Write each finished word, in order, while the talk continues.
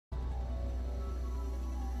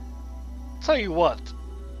tell you what.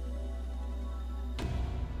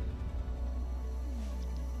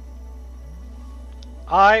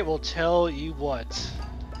 I will tell you what.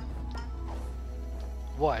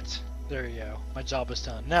 What? There you go. My job is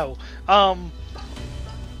done. No.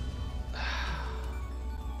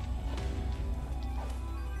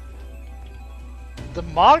 The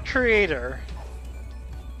mod creator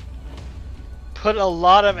put a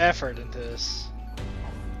lot of effort into this.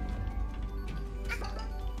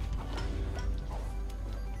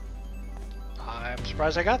 I'm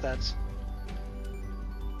surprised I got that.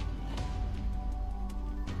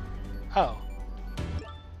 Oh.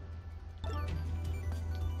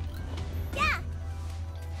 Yeah.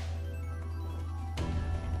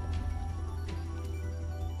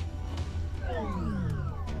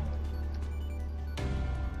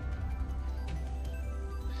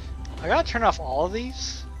 I gotta turn off all of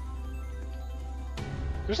these?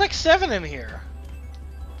 There's like 7 in here.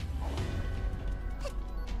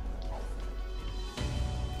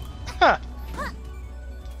 Huh.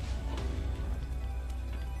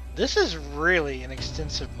 This is really an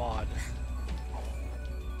extensive mod.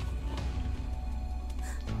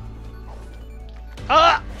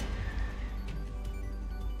 Ah!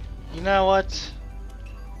 You know what?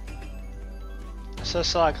 I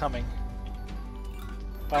saw it coming.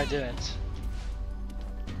 But I didn't.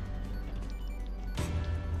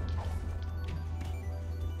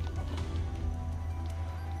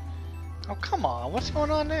 Oh, come on. What's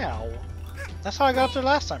going on now? That's how I got up there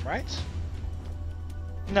last time, right?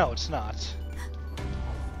 No, it's not.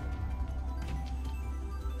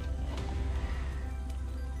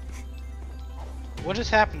 What is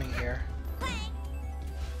happening here?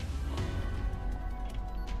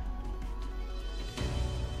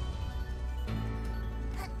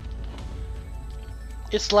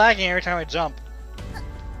 It's lagging every time I jump.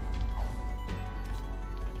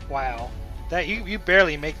 Wow. That you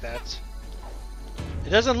barely make that. It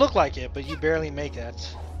doesn't look like it, but you barely make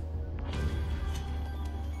that.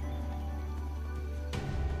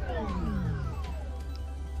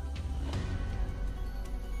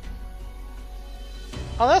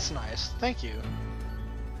 Oh, that's nice. Thank you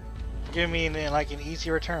for giving me like an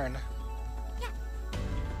easy return.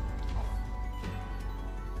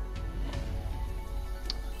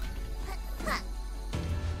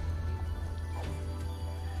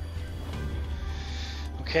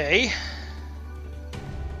 Okay.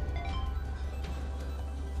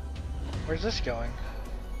 Where's this going?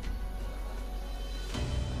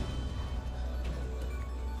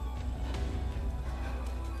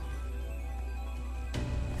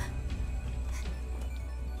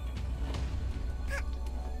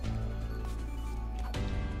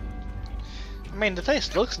 I mean, the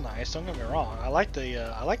taste looks nice. Don't get me wrong. I like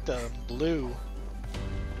the blue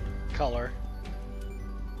color.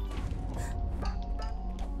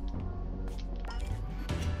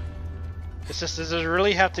 It's just, does there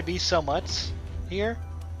really have to be so much here?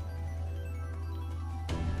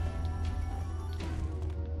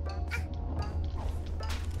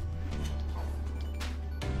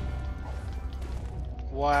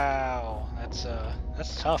 Wow, that's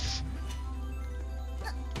tough.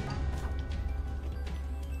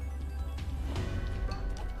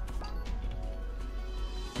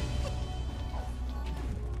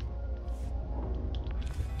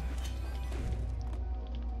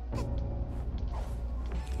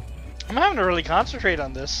 I'm having to really concentrate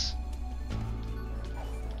on this.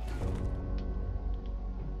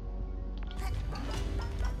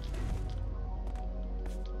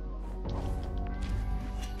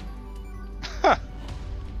 Huh.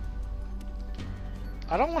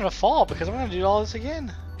 I don't want to fall because I'm going to do all this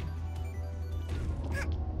again.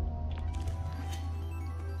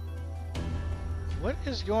 What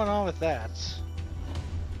is going on with that?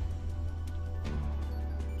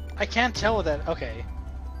 I can't tell with that. Okay.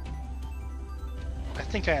 I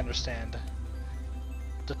think I understand.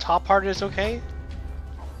 The top part is okay?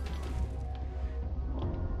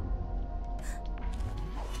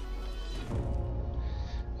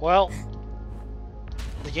 Well,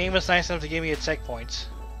 the game was nice enough to give me a checkpoint.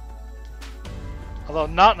 Although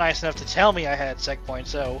not nice enough to tell me I had a checkpoint,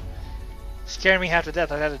 so scared me half to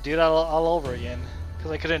death. I had to do that all over again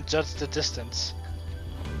because I couldn't judge the distance.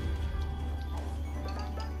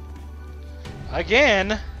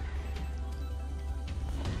 Again!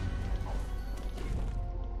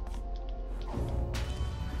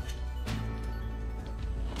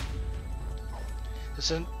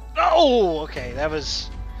 Listen. Oh, okay. That was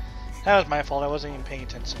my fault. I wasn't even paying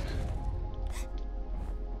attention.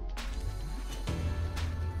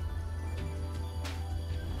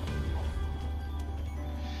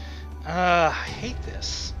 I hate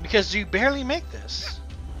this. Because you barely make this.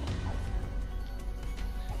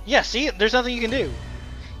 Yeah, see? There's nothing you can do.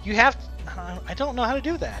 You have... I don't know how to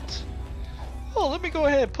do that. Oh, let me go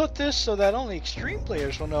ahead and put this so that only extreme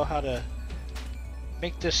players will know how to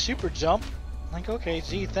make this super jump. Like, okay,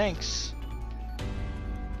 Z, thanks.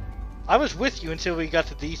 I was with you until we got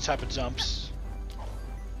to these type of jumps.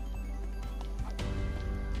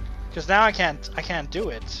 Because now I can't do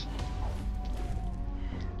it.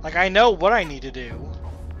 Like, I know what I need to do.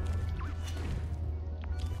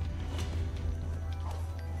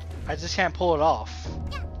 I just can't pull it off.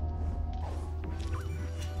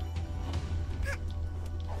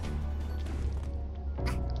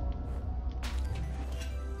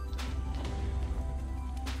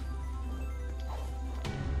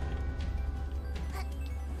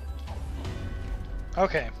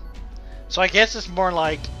 Okay. So I guess it's more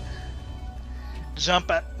like jump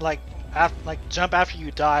at jump after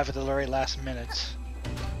you dive at the very last minute.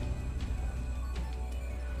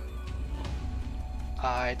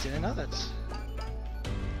 I didn't know that.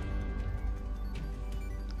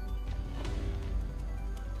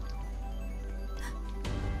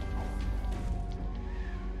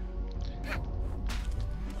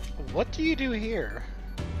 What do you do here?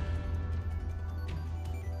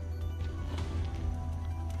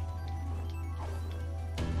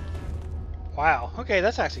 Wow. Okay,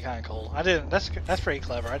 that's actually kind of cool. I didn't. That's pretty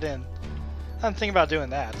clever. I didn't think about doing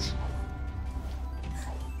that.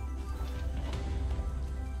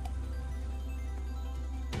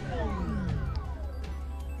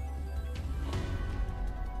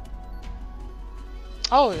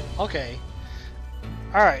 Oh, okay.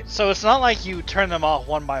 Alright, so it's not like you turn them off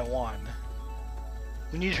one by one.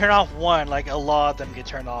 When you turn off one, like a lot of them get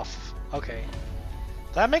turned off. Okay.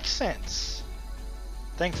 That makes sense.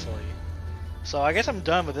 Thankfully. So I guess I'm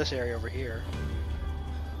done with this area over here.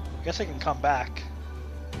 I guess I can come back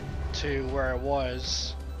to where I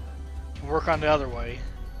was and work on the other way.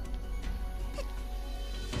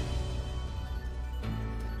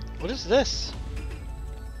 What is this?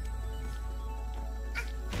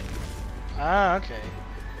 Ah, okay.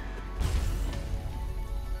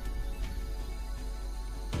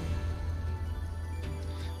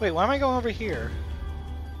 Wait, why am I going over here?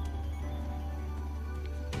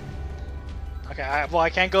 Okay, well I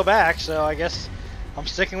can't go back, so I guess I'm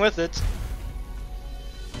sticking with it.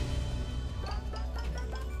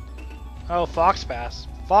 Oh, fox pass.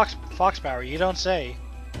 Fox power, you don't say.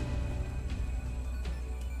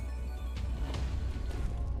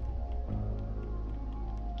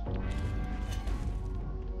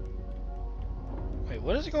 Wait,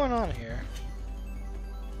 what is going on here?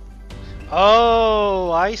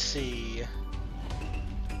 Oh, I see.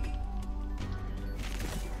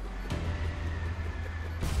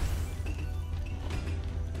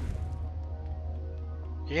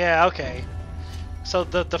 Yeah, okay. So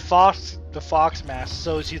the fox mask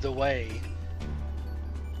shows you the way,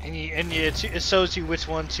 and it shows you which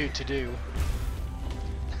one to do.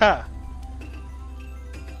 Huh.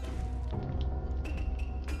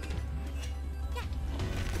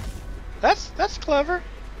 That's clever.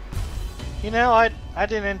 You know, I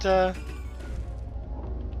didn't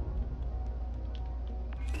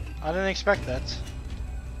expect that.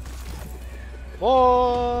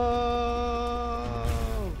 Whoa!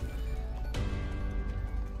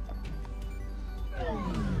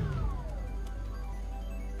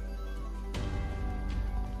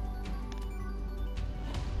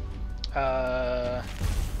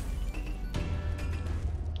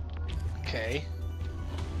 Okay.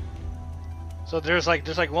 So there's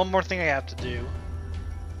like one more thing I have to do.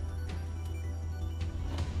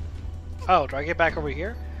 Oh, do I get back over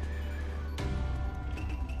here?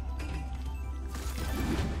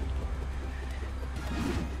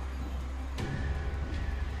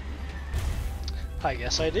 I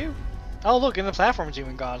guess I do. Oh look, and the platform's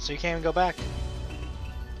even gone, so you can't even go back.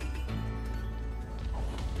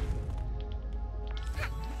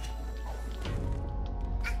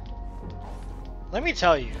 Let me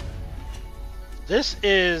tell you, this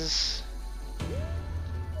is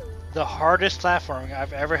the hardest platforming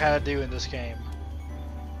I've ever had to do in this game.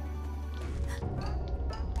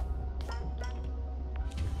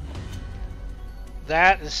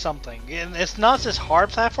 That is something. And it's not just hard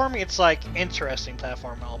platforming, it's like interesting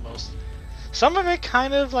platforming almost. Some of it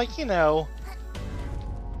kind of like, you know...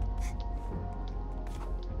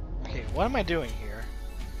 Okay, what am I doing here?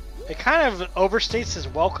 It kind of overstates his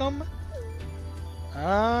welcome.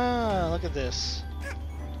 Ah, look at this.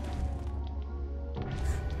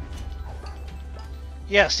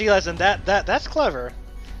 Yeah, see, listen, that's clever.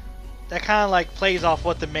 That kind of like plays off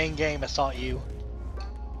what the main game has taught you.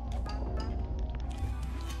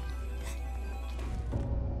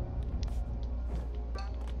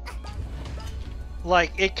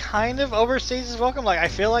 like, it kind of overstays its welcome. Like, I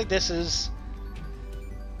feel like this is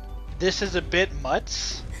a bit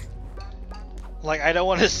much. Like, I don't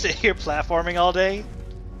want to sit here platforming all day.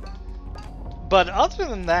 But other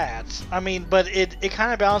than that, I mean, but it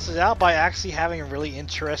kind of balances out by actually having really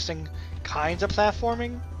interesting kinds of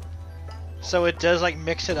platforming. So it does, like,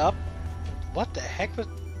 mix it up. What the heck was...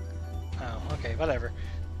 Oh, okay, whatever.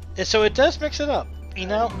 So it does mix it up, you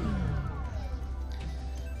know?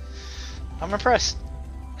 I'm impressed.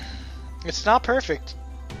 It's not perfect.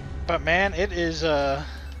 But man, it is,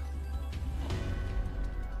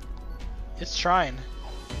 it's trying.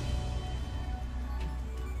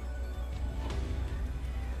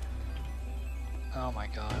 Oh my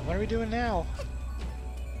god, what are we doing now?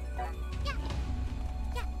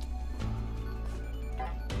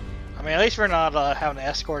 I mean, at least we're not having to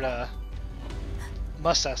escort a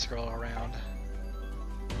mustache girl around.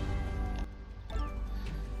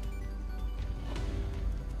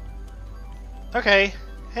 Okay,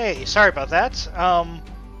 hey, sorry about that.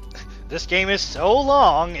 This game is so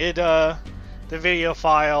long, the video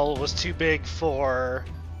file was too big for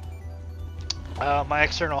my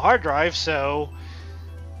external hard drive, so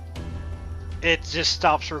it just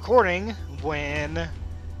stops recording when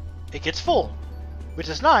it gets full, which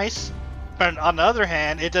is nice, but on the other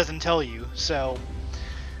hand, it doesn't tell you. So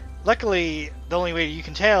luckily, the only way you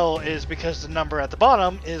can tell is because the number at the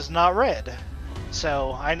bottom is not red.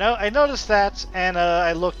 So I noticed that, and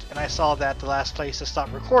I looked and I saw that the last place to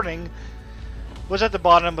stop recording was at the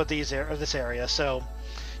bottom of this area. So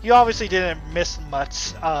you obviously didn't miss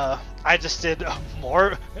much. I just did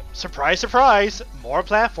more, surprise, surprise, more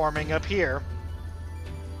platforming up here,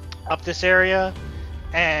 up this area,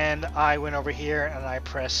 and I went over here and I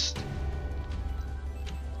pressed,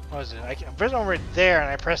 what was it? I pressed over there and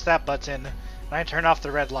I pressed that button and I turned off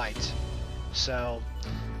the red light. So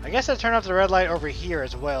I guess I turned off the red light over here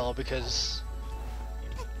as well because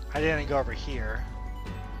I didn't go over here.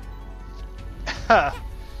 I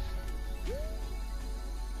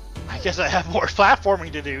guess I have more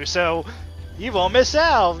platforming to do, so you won't miss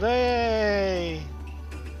out. Yay!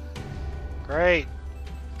 Great.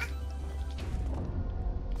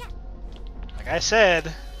 Like I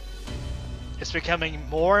said, it's becoming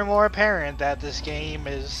more and more apparent that this game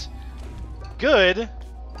is good.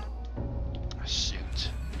 Shoot.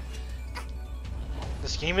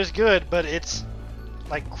 This game is good, but it's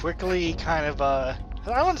like quickly kind of I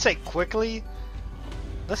don't want to say quickly.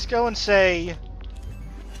 Let's go and say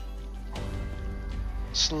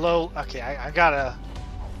slow. Okay, I gotta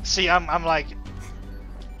see. I'm like,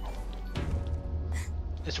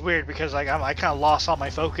 it's weird because like I kind of lost all my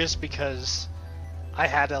focus because I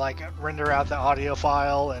had to like render out the audio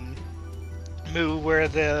file and move where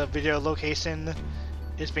the video location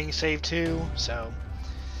is being saved to. So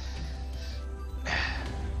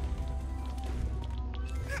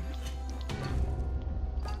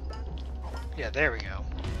yeah, there we go.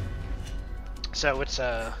 So it's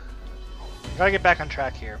gotta get back on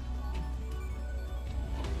track here.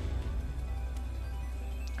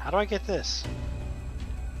 How do I get this?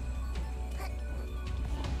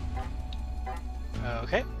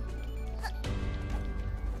 Okay.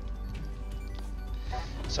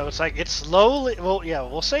 So it's like it's slowly, well yeah,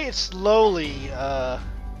 we'll say it's slowly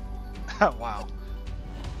wow.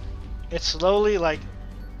 It's slowly like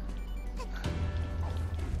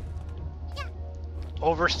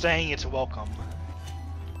overstaying its welcome.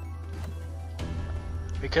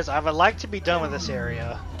 Because I would like to be done with this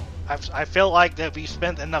area. I feel like that we've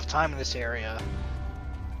spent enough time in this area.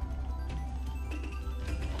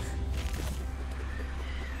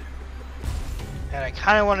 And I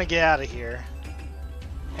kind of want to get out of here.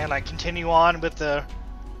 And like continue on with the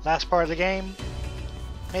last part of the game.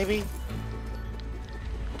 Maybe?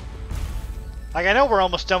 Like I know we're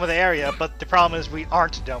almost done with the area, but the problem is we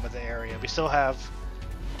aren't done with the area. We still have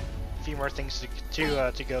a few more things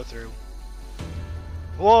to go through.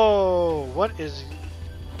 Whoa! What is...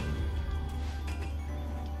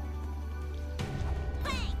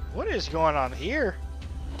 What is going on here?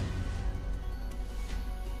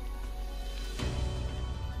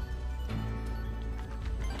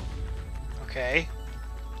 Okay.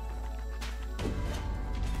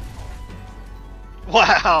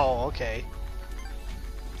 Wow, okay.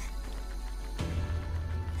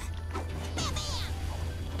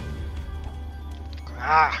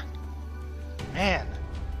 Ah! Man.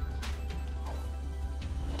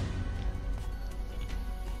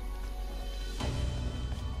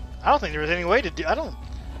 I don't think there was any way to do... I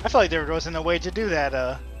feel like there wasn't a way to do that,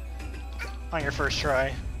 on your first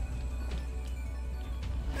try.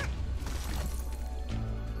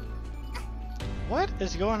 What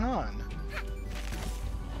is going on?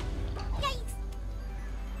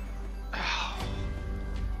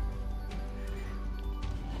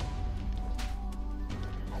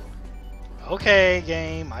 Okay,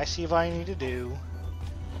 game, I see what I need to do.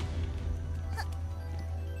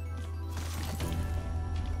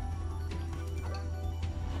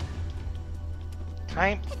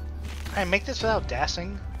 Can I make this without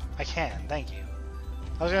dashing? I can, thank you.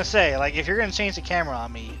 I was gonna say, like, if you're gonna change the camera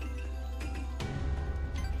on me,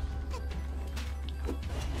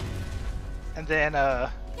 and then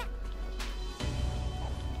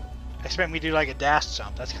expect me to do like a dash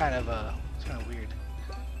jump, that's kind of weird.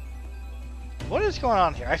 What is going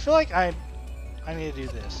on here? I feel like I need to do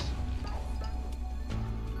this.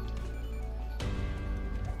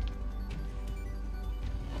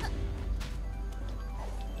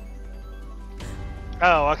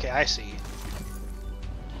 Oh, okay, I see.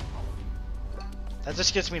 That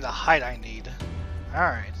just gets me the height I need.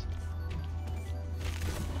 Alright.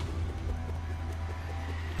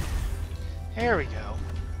 Here we go.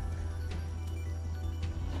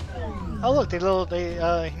 Oh look, they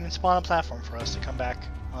even spawn a platform for us to come back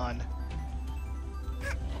on.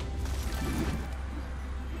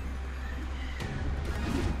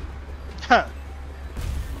 Huh.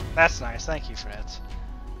 That's nice, thank you for that.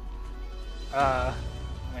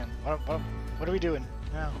 Man, what are we doing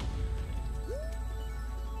now?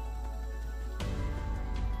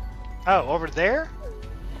 Oh, over there?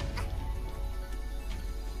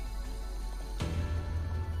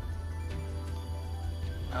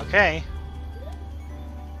 Okay.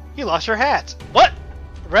 You lost your hat. What?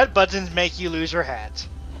 Red buttons make you lose your hat.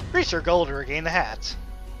 Reach your goal to regain the hat.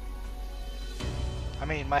 I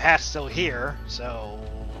mean, my hat's still here, so...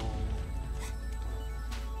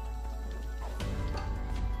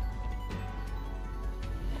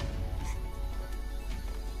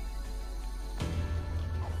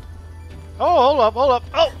 Oh, hold up,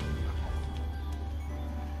 oh!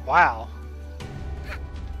 Wow.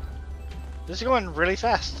 This is going really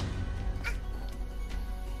fast.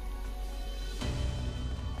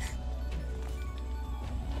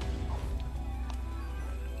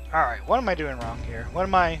 Alright, what am I doing wrong here? What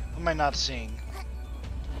am I not seeing?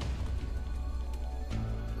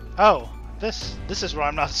 Oh, this is what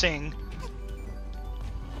I'm not seeing.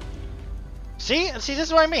 See, this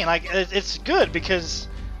is what I mean. Like, it's good because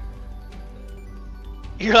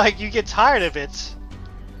you're like, you get tired of it,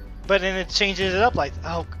 but then it changes it up like,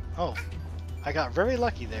 oh, I got very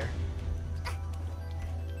lucky there.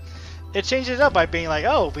 It changes it up by being like,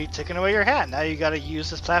 oh, we've taken away your hat. Now you gotta use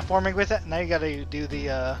this platforming with it. Now you gotta do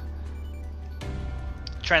the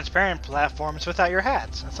transparent platforms without your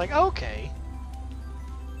hats. It's like, okay.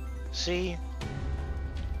 See?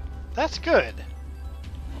 That's good.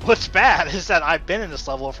 What's bad is that I've been in this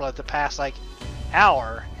level for like the past like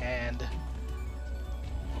hour, and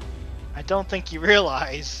I don't think you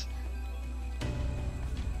realize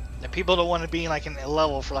that people don't want to be like in a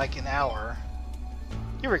level for like an hour.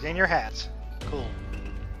 You regain your hat. Cool.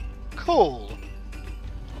 Cool.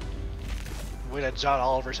 The way that John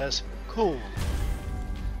Oliver says, cool.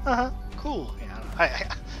 Uh-huh. Cool.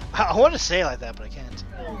 Yeah, I want to say it like that, but I can't.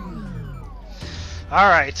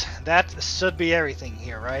 Alright, that should be everything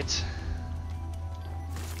here, right?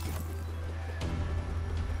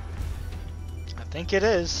 I think it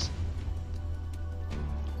is.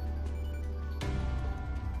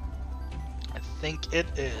 I think it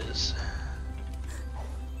is.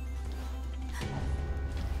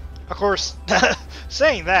 Of course,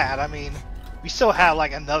 saying that, I mean, we still have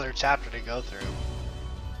like another chapter to go through.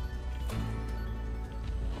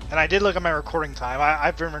 And I did look at my recording time.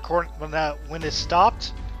 I've been recording when it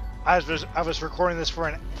stopped. I was recording this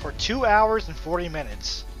for 2 hours and 40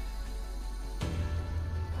 minutes.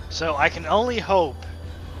 So I can only hope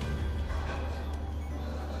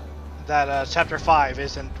that chapter 5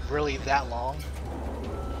 isn't really that long.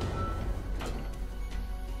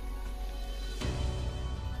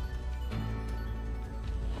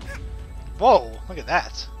 Whoa, look at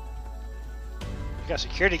that. We got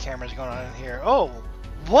security cameras going on in here. Oh,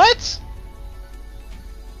 what?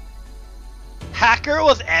 Hacker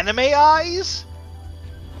with anime eyes?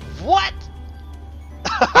 What?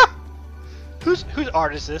 Whose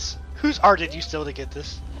art is this? Whose art did you steal to get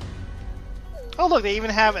this? Oh look, they even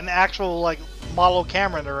have an actual like model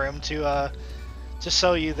camera in the room to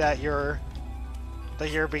show you that you're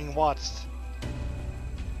being watched.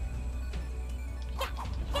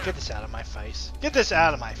 Get this out of my face. Get this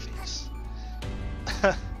out of my face.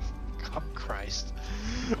 God Christ.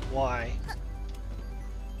 Why?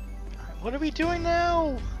 What are we doing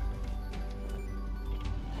now?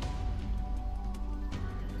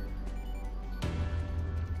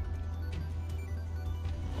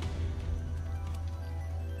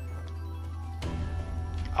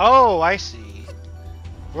 Oh, I see.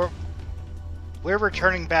 we're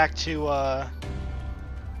returning back to,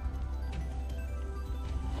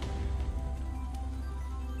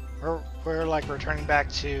 we're like returning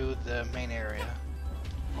back to the main area.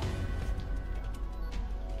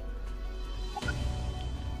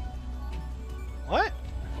 What?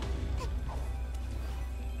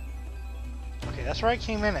 Okay, that's where I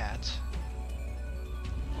came in at.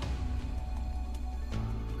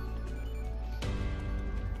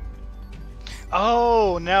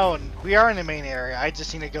 Oh, no, we are in the main area. I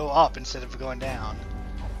just need to go up instead of going down.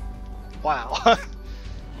 Wow.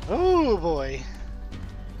 Oh, boy.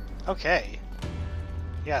 Okay.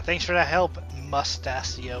 Yeah, thanks for that help,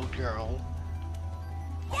 Mustachio girl.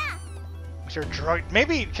 Yeah. You're drugged.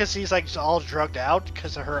 Maybe because he's like all drugged out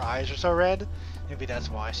because her eyes are so red. Maybe that's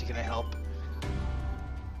why she's gonna help.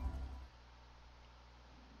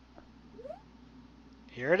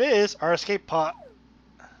 Here it is, our escape pod.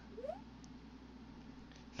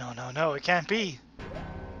 No, no, no, it can't be.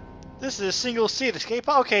 This is a single seat escape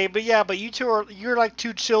pod. Okay, but yeah, but you're like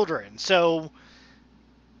two children, so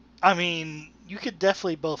I mean, you could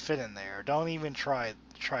definitely both fit in there. Don't even try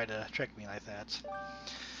to trick me like that.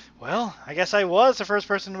 Well, I guess I was the first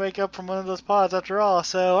person to wake up from one of those pods after all,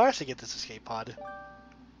 so I should get this escape pod.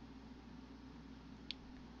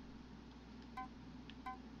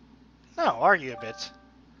 No, argue a bit.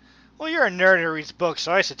 Well, you're a nerd who reads books,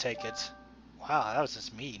 so I should take it. Wow, that was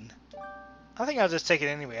just mean. I think I'll just take it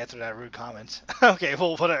anyway after that rude comment. Okay,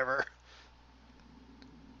 well, whatever.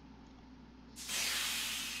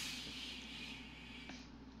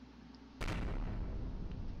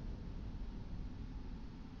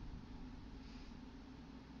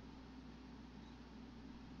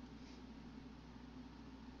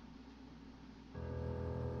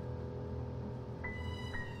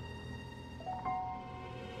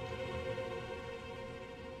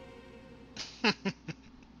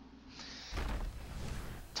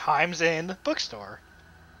 Times in bookstore.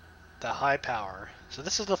 The high power. So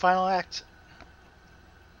this is the final act.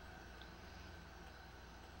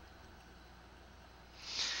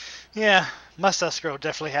 Yeah, Mustache Girl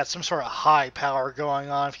definitely had some sort of high power going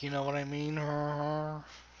on, if you know what I mean.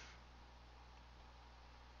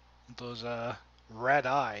 Those red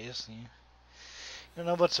eyes. You don't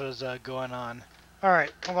know what's going on.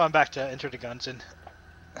 Alright, I'm going back to Enter the Gungeon.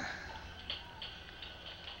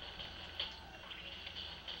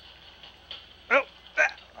 Oh!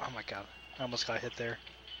 Ah, oh my god. I almost got hit there.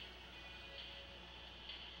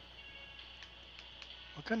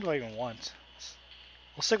 What gun do I even want?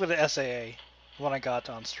 We'll stick with the SAA. The one I got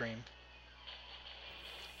on stream.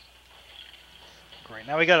 Great.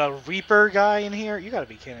 Now we got a Reaper guy in here? You gotta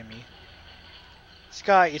be kidding me. This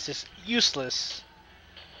guy is just useless.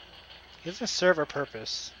 He doesn't serve a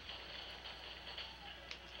purpose.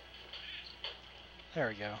 There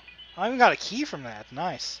we go. I even got a key from that.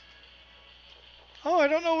 Nice. Oh, I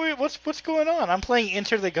don't know what's going on. I'm playing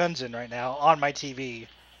Enter the Gungeon right now on my TV.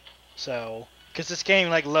 So, because this game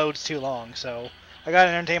like loads too long, so I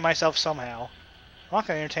gotta entertain myself somehow. I'm not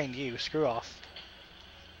gonna entertain you. Screw off.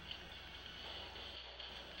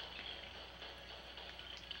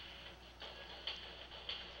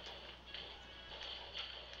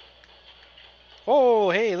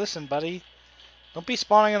 Oh, hey, listen, buddy. Don't be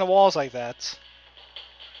spawning in the walls like that.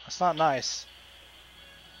 That's not nice.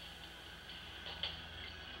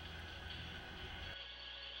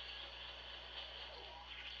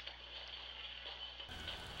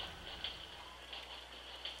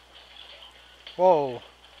 Whoa.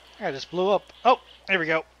 I just blew up. Oh, there we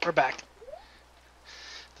go. We're back.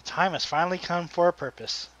 The time has finally come for a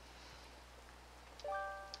purpose.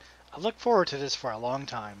 I've looked forward to this for a long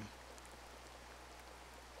time.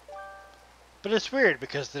 But it's weird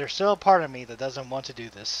because there's still a part of me that doesn't want to do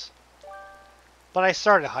this. But I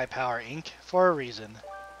started High Power Inc. for a reason.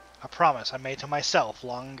 A promise I made to myself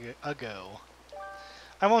long ago.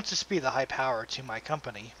 I won't just be the high power to my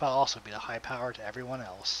company, but I'll also be the high power to everyone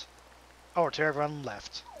else. Or to everyone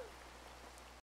left.